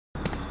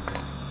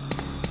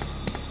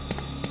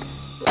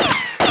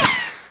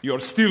You're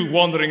still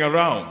wandering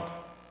around.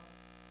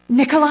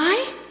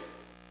 Nikolai?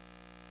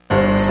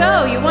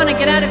 So, you want to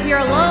get out of here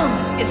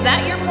alone? Is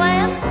that your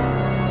plan?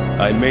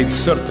 I made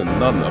certain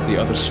none of the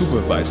other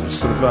supervisors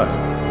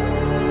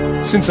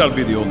survived. Since I'll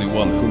be the only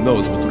one who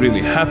knows what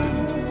really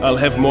happened, I'll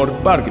have more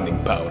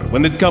bargaining power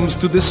when it comes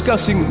to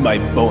discussing my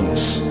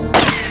bonus.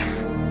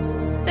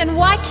 Then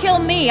why kill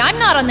me? I'm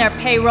not on their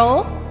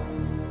payroll.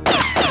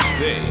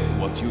 They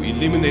want you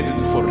eliminated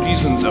for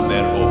reasons of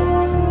their own.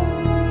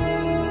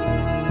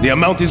 The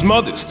amount is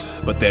modest,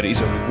 but there is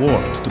a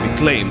reward to be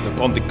claimed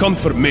upon the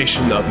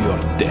confirmation of your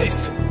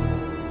death.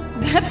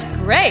 That's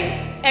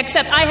great,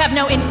 except I have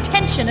no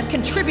intention of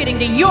contributing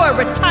to your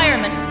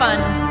retirement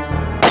fund.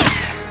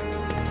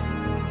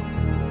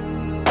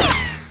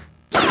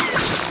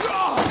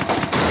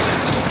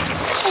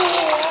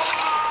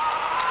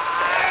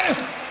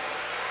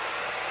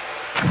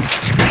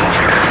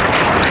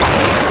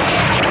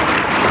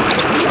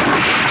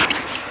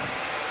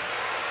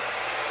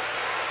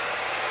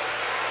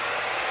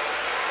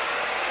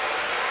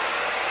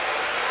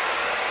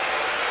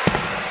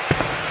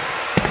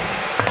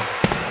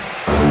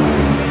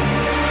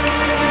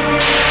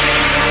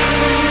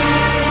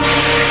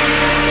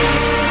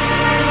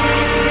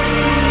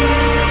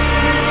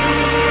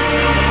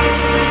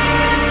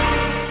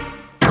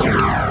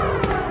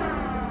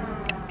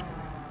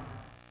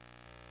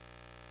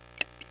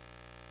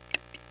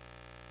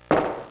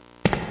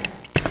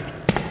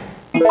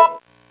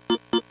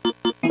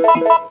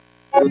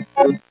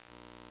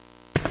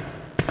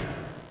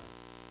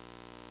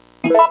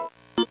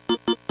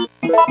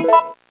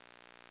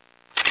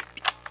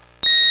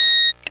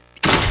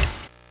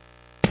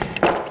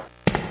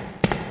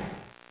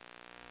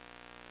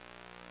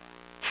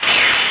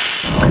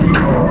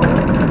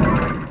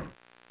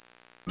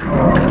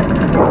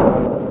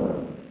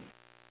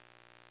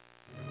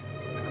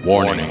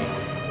 Warning.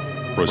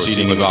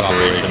 Proceeding with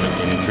operation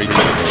in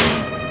critical.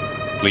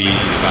 Please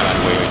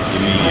evacuate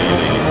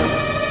immediately.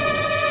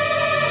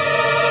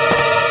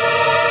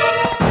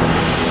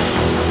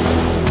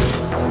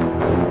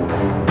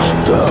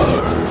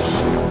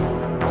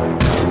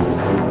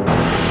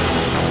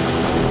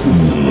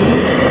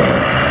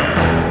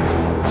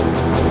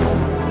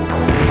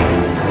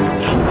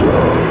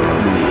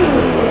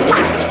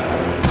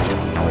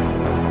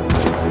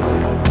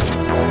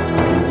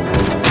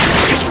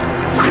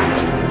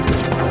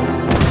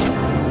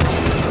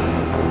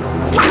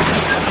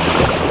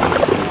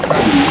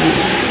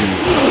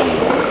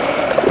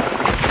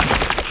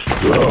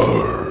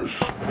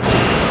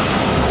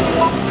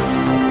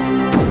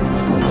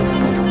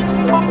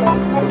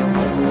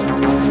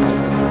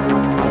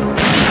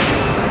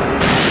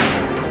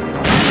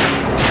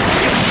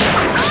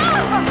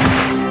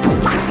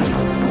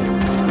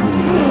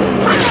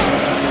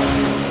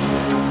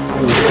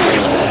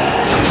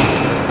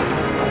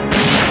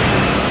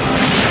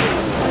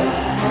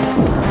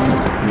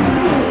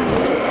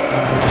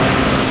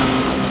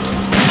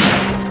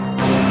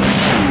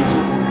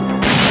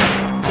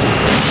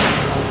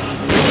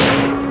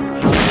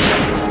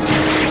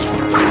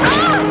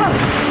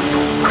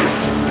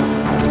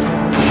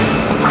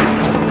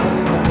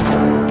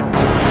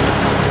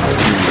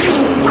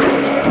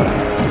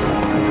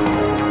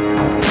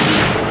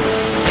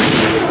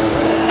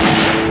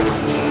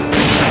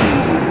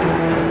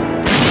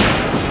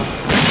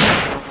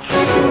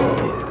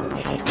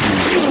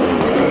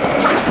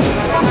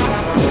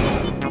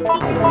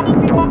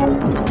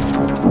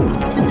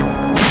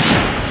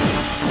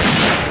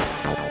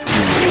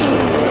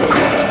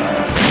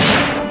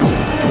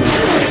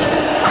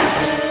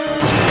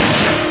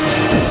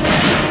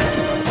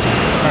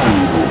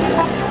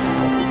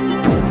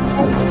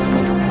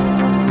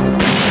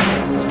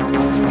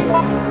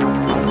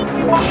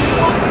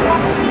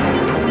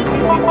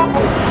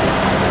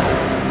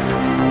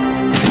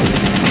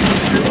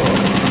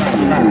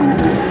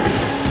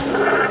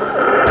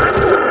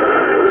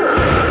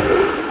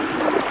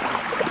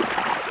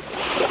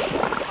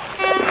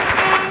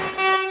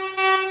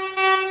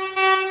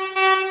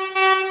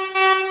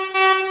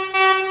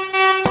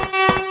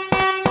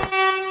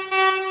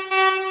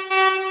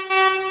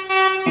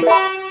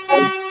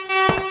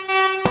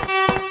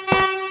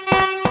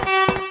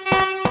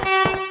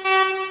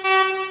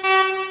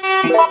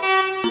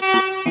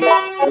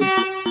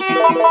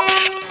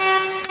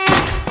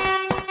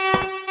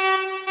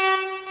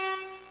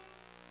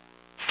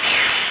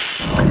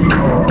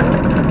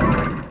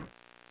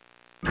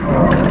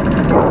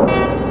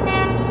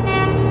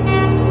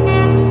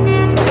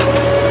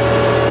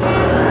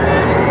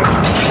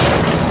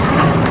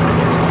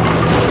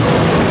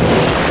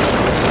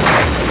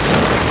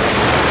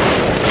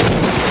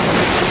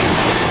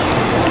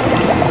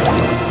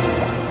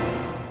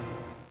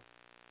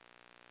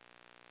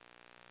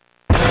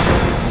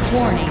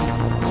 Warning.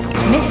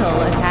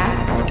 Missile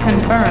attack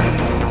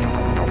confirmed.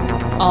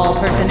 All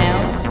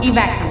personnel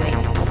evacuate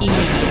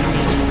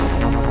immediately.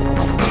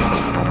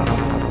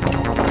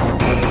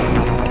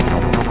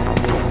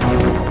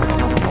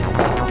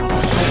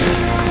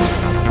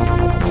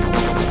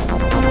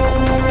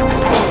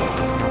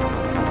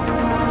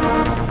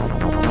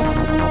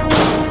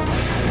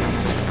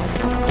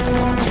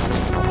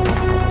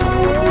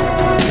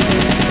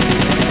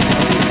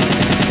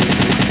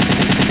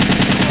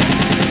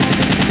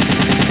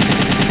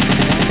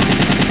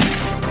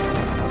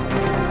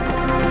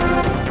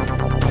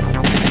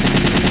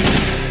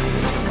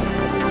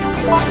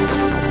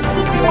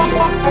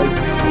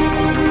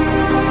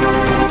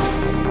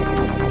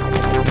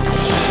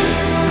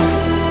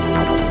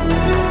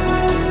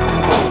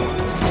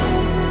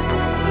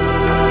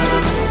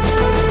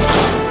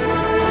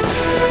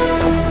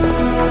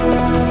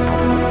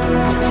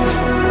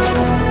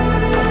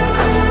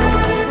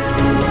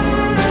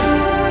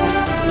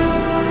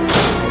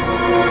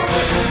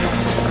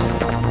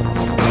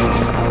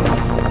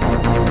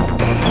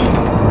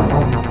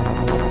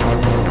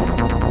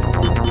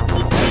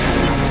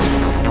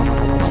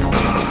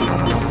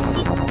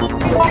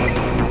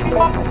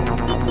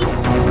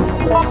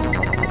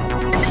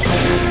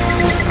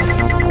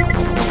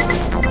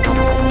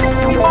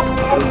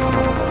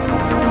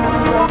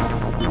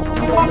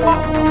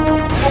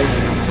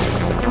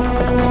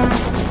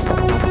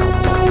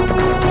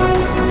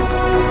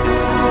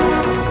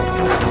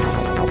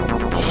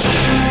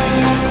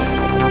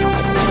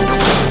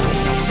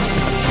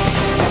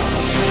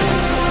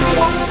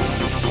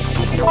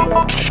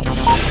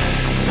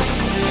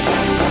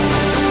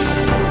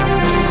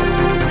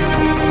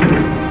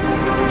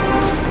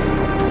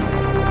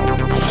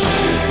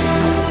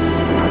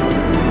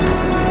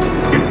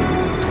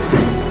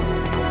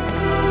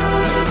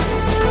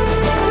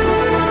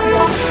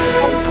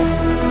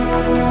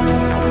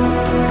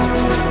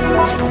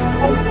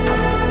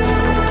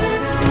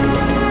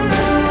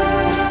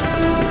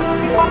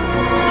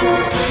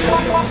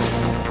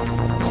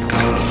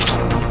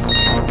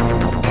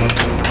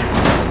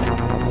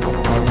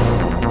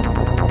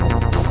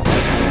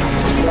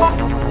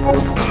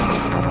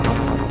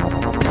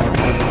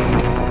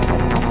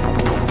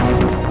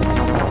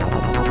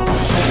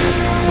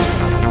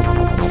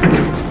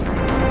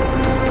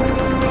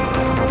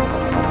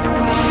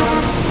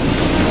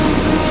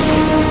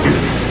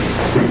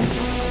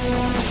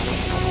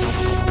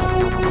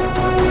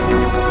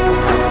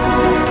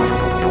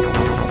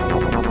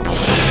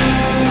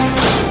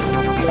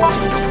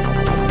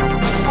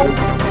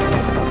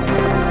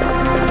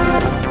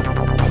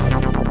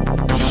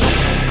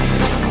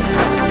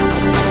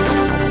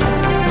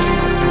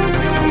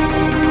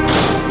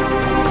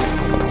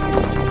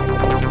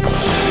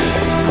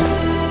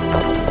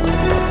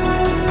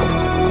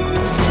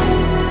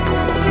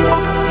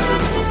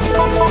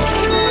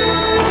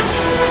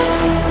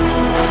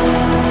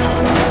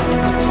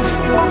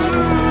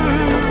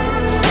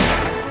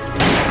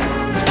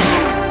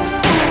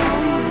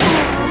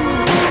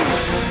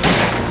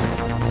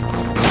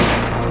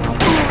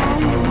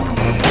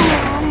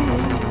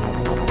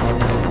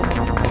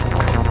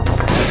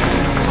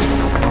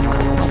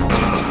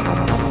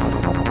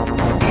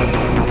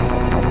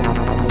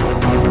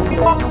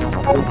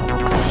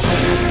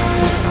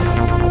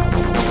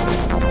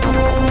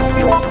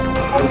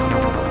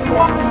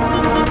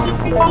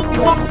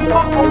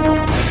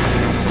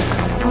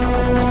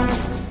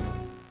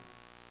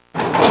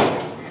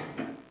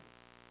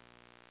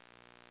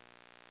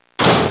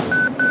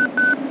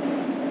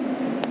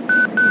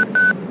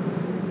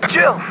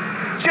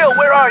 Jill,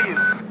 where are you?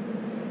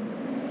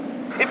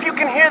 If you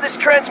can hear this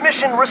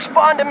transmission,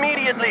 respond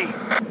immediately.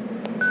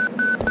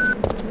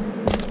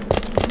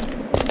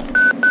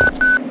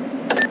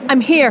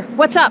 I'm here.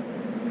 What's up?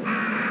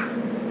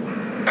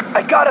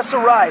 I got us a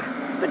ride.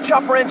 The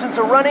chopper engines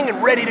are running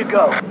and ready to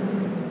go.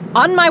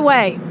 On my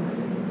way.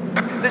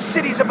 The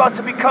city's about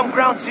to become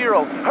ground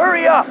zero.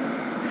 Hurry up!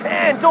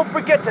 And don't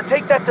forget to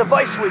take that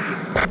device with you.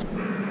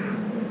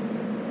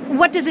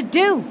 What does it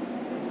do?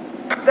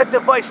 That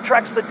device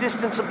tracks the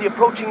distance of the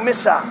approaching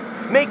missile.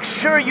 Make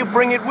sure you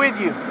bring it with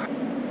you.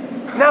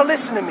 Now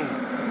listen to me.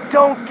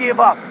 Don't give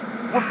up.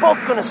 We're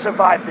both gonna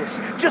survive this.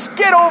 Just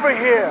get over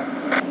here!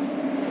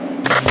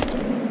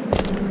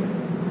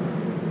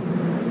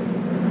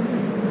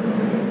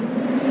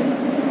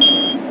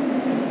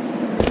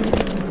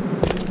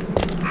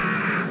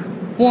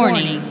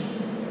 Warning.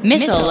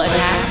 Missile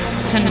attack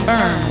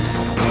confirmed.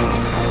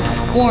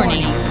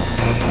 Warning.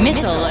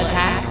 Missile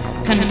attack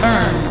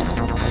confirmed.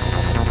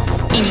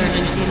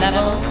 Emergency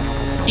level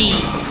D.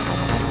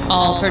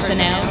 All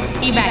personnel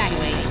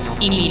evacuate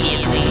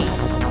immediately.